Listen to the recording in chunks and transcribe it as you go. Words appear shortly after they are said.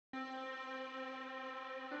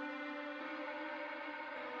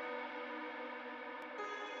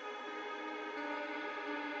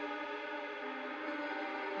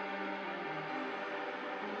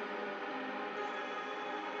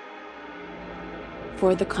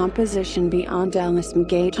For the composition Beyond Endless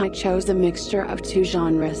Gate I chose a mixture of two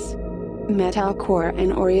genres: metalcore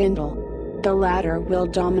and Oriental. The latter will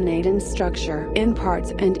dominate in structure, in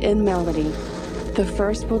parts and in melody. The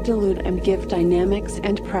first will dilute and give dynamics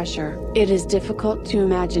and pressure. It is difficult to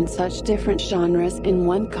imagine such different genres in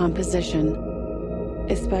one composition,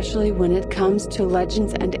 especially when it comes to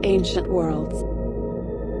legends and ancient worlds.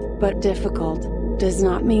 But difficult does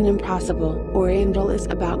not mean impossible. Oriental is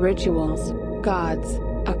about rituals, gods,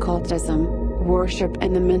 occultism, worship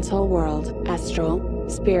and the mental world, astral,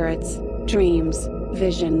 spirits, dreams,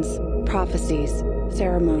 visions, prophecies,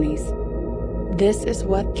 ceremonies. This is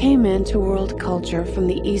what came into world culture from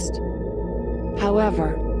the East.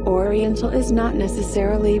 However, Oriental is not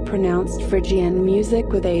necessarily pronounced Phrygian music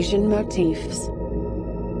with Asian motifs.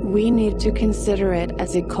 We need to consider it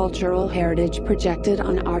as a cultural heritage projected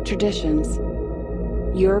on our traditions.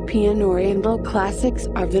 European Oriental classics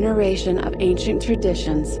are veneration of ancient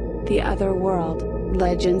traditions, the other world,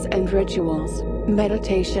 legends and rituals,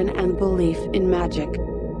 meditation and belief in magic.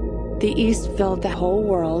 The East filled the whole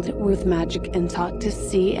world with magic and taught to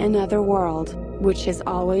see another world, which is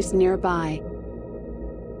always nearby.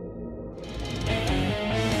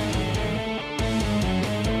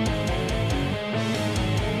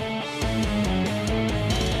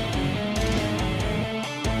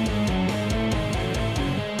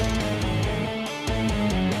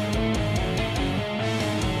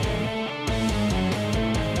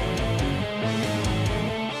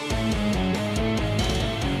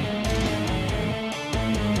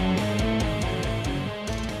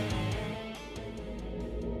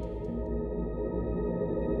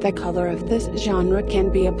 The color of this genre can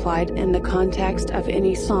be applied in the context of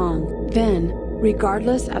any song, then,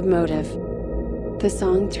 regardless of motive. The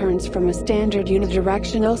song turns from a standard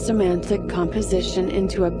unidirectional semantic composition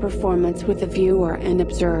into a performance with a viewer and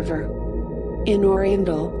observer. In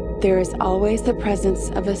Oriental, there is always the presence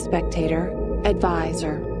of a spectator,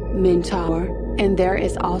 advisor, mentor, and there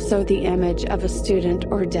is also the image of a student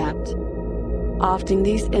or adept. Often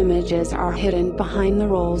these images are hidden behind the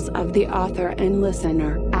roles of the author and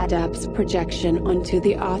listener. Adept's projection onto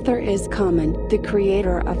the author is common. The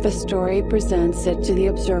creator of the story presents it to the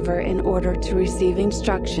observer in order to receive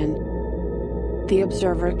instruction. The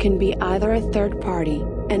observer can be either a third party,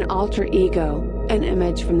 an alter ego, an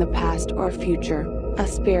image from the past or future, a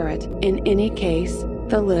spirit. In any case,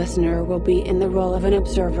 the listener will be in the role of an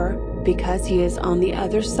observer, because he is on the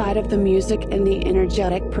other side of the music and the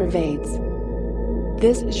energetic pervades.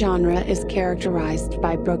 This genre is characterized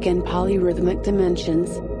by broken polyrhythmic dimensions,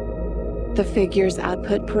 the figure's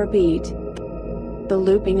output per beat, the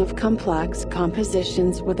looping of complex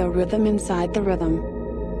compositions with a rhythm inside the rhythm.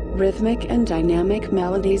 Rhythmic and dynamic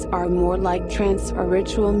melodies are more like trance or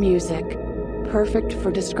ritual music, perfect for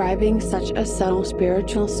describing such a subtle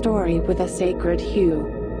spiritual story with a sacred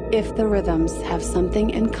hue. If the rhythms have something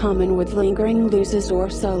in common with lingering looses or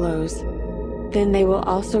solos, then they will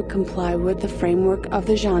also comply with the framework of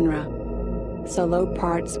the genre. Solo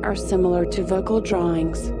parts are similar to vocal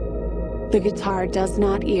drawings. The guitar does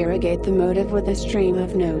not irrigate the motive with a stream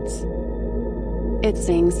of notes. It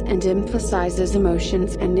sings and emphasizes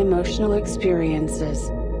emotions and emotional experiences.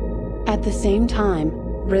 At the same time,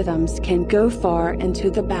 rhythms can go far into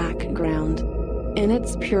the background. In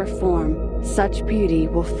its pure form, such beauty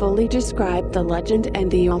will fully describe the legend and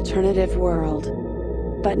the alternative world.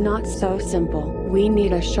 But not so simple. We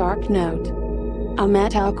need a sharp note. A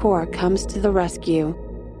metalcore comes to the rescue.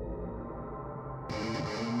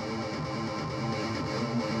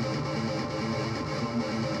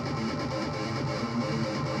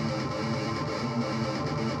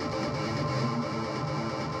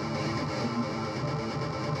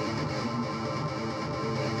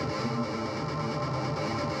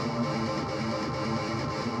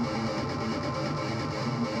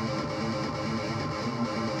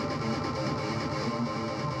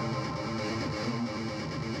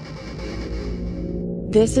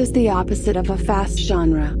 This is the opposite of a fast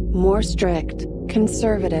genre, more strict,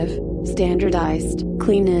 conservative, standardized,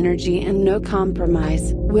 clean energy and no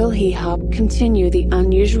compromise. Will he help continue the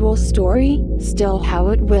unusual story? Still, how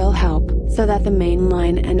it will help, so that the main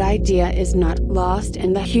line and idea is not lost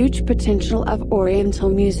in the huge potential of Oriental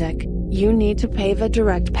music. You need to pave a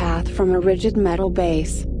direct path from a rigid metal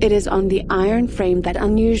base. It is on the iron frame that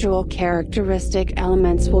unusual characteristic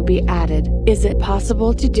elements will be added. Is it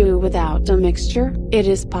possible to do without a mixture? It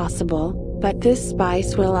is possible, but this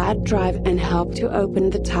spice will add drive and help to open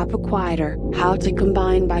the top quieter. How to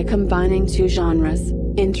combine? By combining two genres,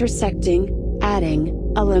 intersecting, adding,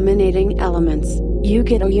 eliminating elements. You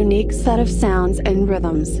get a unique set of sounds and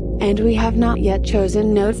rhythms, and we have not yet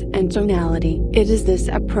chosen notes and tonality. It is this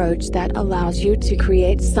approach that allows you to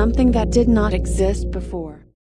create something that did not exist before.